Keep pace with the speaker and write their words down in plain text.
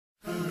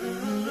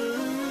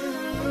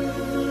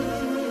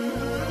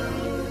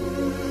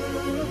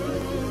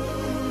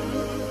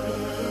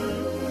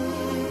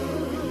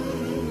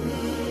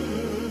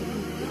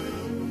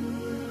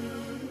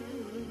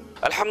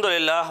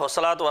అల్హమ్దులిల్లాహ్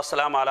వస్సలాతు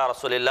వస్సలాము అలా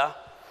రసూలిల్లాహ్.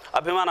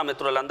 అభిమాన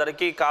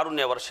మిత్రులందరికీ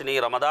కారుణ్య వర్షిణి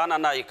రమదాన్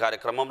అన్న ఈ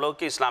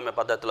కార్యక్రమంలోకి ఇస్లామీ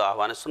పద్ధతిలో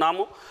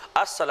ఆహ్వానిస్తున్నాము.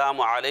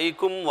 అస్సలాము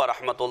అలైకుం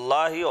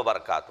వరహమతుల్లాహి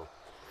వబర్కాతు.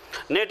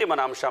 నేటి మన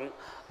అంశం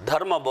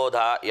ధర్మబోధ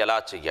ఎలా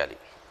చెయ్యాలి.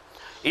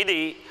 ఇది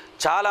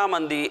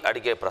చాలామంది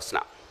అడిగే ప్రశ్న.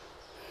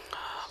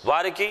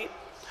 వారికి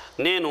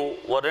నేను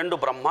రెండు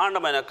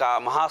బ్రహ్మాండమైన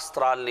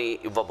మహాస్త్రాల్ని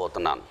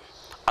ఇవ్వబోతున్నాను.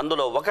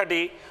 అందులో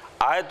ఒకటి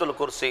ఆయతుల్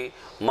కుర్సీ,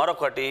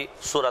 మరొకటి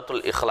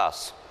సూరతుల్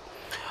ఇఖ్లాస్.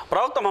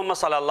 ప్రవక్త ముహమ్మద్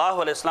సల్లల్లాహు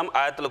అలైహి వసల్లం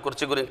ఆయతుల్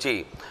కుర్సీ గురించి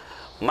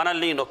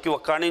మనల్ని నొక్కి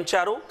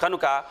ఒక్కాణించారు.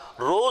 కనుక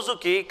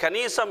రోజుకి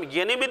కనీసం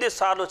 8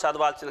 సార్లు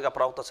చదవాల్సిందిగా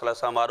ప్రవక్త సల్లల్లాహు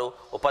అలైహి వసల్లం వారు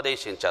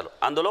ఉపదేశించారు.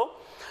 అందులో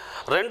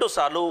 2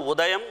 సార్లు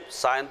ఉదయం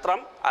సాయంత్రం,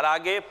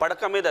 అలాగే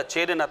పడక మీద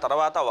చేరిన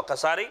తర్వాత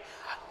ఒకసారి,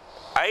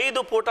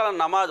 5 పూటల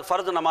నమాజ్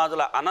ఫర్జ్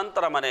నమాజుల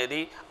అనంతరం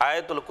అనేది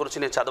ఆయతుల్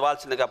కుర్సీని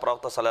చదవాల్సిందిగా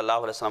ప్రవక్త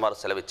సల్లల్లాహు అలైహి వసల్లం వారు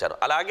సెలవిచ్చారు.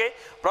 అలాగే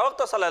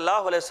ప్రవక్త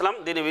సల్లల్లాహు అలైహి వసల్లం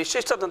దీని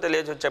విశిష్టతను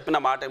తెలియజేసి చెప్పిన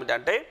మాట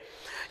ఏమిటంటే,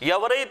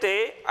 ఎవరైతే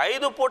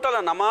 5 పూటల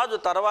నమాజు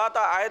తర్వాత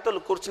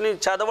ఆయతుల్ కుర్సీని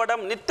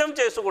చదవడం నిత్యం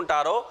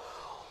చేసుకుంటారో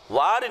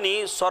వారిని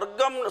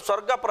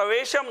స్వర్గ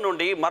ప్రవేశం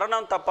నుండి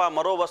మరణం తప్ప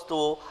మరో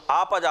వస్తువు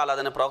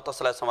ఆపజాలదని ప్రవక్త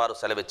సల్లల్లాహు అలైహి వసల్లం వారు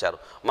సెలవిచ్చారు.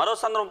 మరో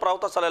సందర్భం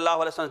ప్రవక్త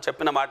సల్లల్లాహు అలైహి వసల్లం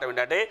చెప్పిన మాట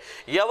ఏంటంటే,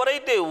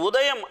 ఎవరైతే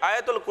ఉదయం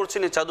ఆయతుల్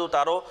కుర్సీని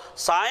చదువుతారో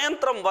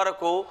సాయంత్రం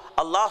వరకు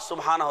అల్లాహ్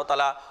సుబ్హానహు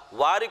తఆలా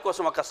వారి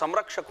కోసం ఒక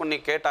సంరక్షకుణ్ణి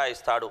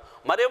కేటాయిస్తాడు.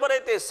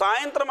 మరెవరైతే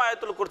సాయంత్రం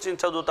ఆయతుల్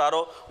కుర్సీని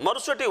చదువుతారో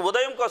మరుసటి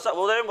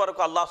ఉదయం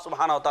వరకు అల్లాహ్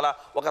సుబ్హానహు తఆలా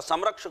ఒక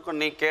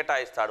సంరక్షకుణ్ణి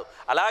కేటాయిస్తాడు.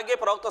 అలాగే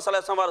ప్రవక్త సల్లల్లాహు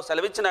అలైహి వసల్లం వారు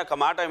సెలవిచ్చిన ఒక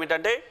మాట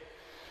ఏమిటంటే,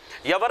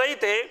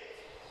 ఎవరైతే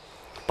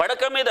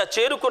పడక మీద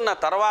చేరుకున్న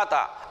తర్వాత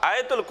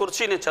ఆయతుల్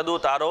కుర్సీని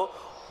చదువుతారో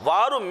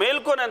వారు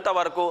మేల్కొనేంత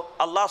వరకు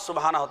అల్లాహ్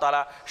సుబ్హానహు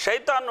తఆలా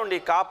శైతాన్ నుండి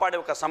కాపాడే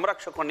ఒక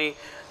సంరక్షకుని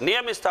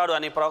నియమిస్తాడు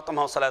అని ప్రవక్త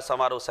ముహమ్మద్ సల్లల్లాహు అలైహి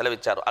వసల్లం వారు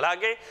సెలవిచ్చారు.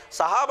 అలాగే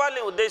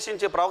సహాబాల్ని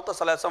ఉద్దేశించి ప్రవక్త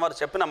సల్లల్లాహు అలైహి వసల్లం వారు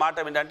చెప్పిన మాట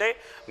ఏంటంటే,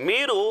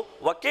 మీరు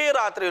ఒకే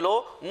రాత్రిలో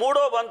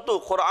 3వ వంతు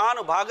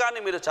ఖురాను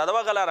భాగాన్ని మీరు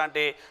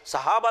చదవగలరంటే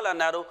సహాబాలు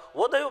అన్నారు,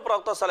 ఉదయం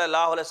ప్రవక్త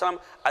సల్లల్లాహు అలైహి వసల్లం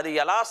అది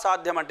ఎలా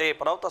సాధ్యమంటే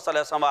ప్రవక్త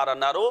సల్లల్లాహు అలైహి వసల్లం వారు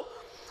అన్నారు,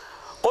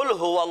 కుల్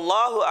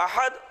హువల్లాహు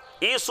అహద్,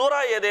 ఈ సూరా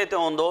ఏదైతే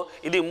ఉందో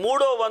ఇది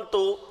 3వ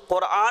వంతు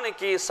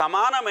ఖురాన్కి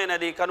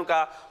సమానమైనది. కనుక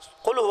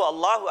కుల్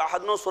హువల్లాహు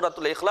అహద్ను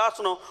సూరతుల్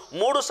ఇఖ్లాస్ను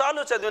 3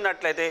 సార్లు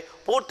చదివినట్లయితే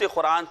పూర్తి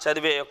ఖురాన్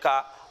చదివే యొక్క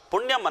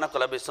పుణ్యం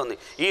మనకు లభిస్తుంది.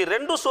 ఈ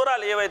 2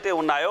 సూరాలు ఏవైతే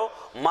ఉన్నాయో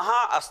మహా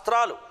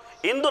అస్త్రాలు.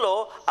 ఇందులో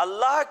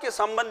అల్లాహ్కి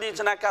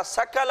సంబంధించిన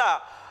సకల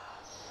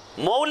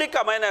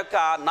మౌలికమైన యొక్క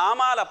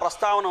నామాల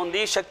ప్రస్తావన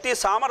ఉంది, శక్తి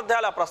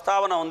సామర్థ్యాల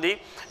ప్రస్తావన ఉంది.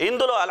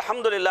 ఇందులో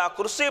అల్హమ్దులిల్లాహ్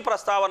కుర్సీ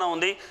ప్రస్తావన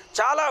ఉంది.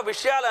 చాలా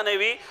విషయాలు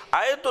అనేవి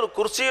ఆయతుల్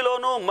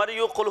కుర్సీలోను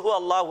మరియు కుల్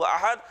హువల్లాహు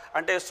అహద్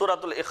అంటే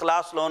సూరతుల్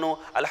ఇఖ్లాస్లోను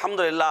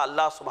అల్హమ్దులిల్లాహ్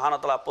అల్లాహ్ సుబ్హానహు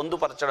వతఆలా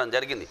పొందుపరచడం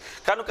జరిగింది.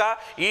 కనుక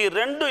ఈ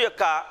 2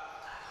 యొక్క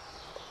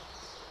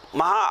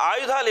మహా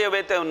ఆయుధాలు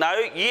ఏవైతే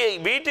ఉన్నాయో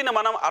వీటిని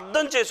మనం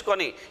అర్థం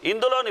చేసుకొని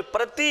ఇందులోని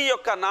ప్రతి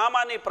ఒక్క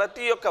నామాన్ని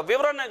ప్రతి ఒక్క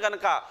వివరణ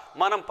కనుక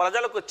మనం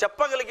ప్రజలకు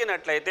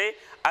చెప్పగలిగినట్లయితే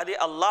అది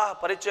అల్లాహ్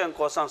పరిచయం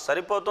కోసం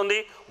సరిపోతుంది.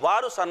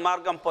 వారు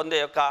సన్మార్గం పొందే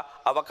యొక్క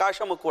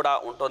అవకాశము కూడా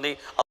ఉంటుంది.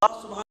 అల్లాహ్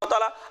సుబ్హానహు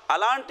వతఆలా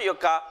అలాంటి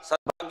యొక్క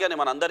సద్భాగ్యాన్ని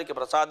మనందరికీ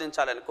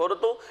ప్రసాదించాలని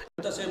కోరుతూ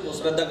ఎంతసేపు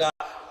శ్రద్ధగా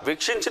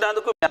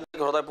వీక్షించినందుకు మీ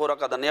అందరికీ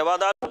హృదయపూర్వక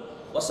ధన్యవాదాలు.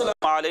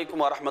 వస్సలాము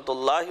అలైకుం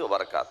వరహమతుల్లాహి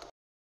వబర్కాతు.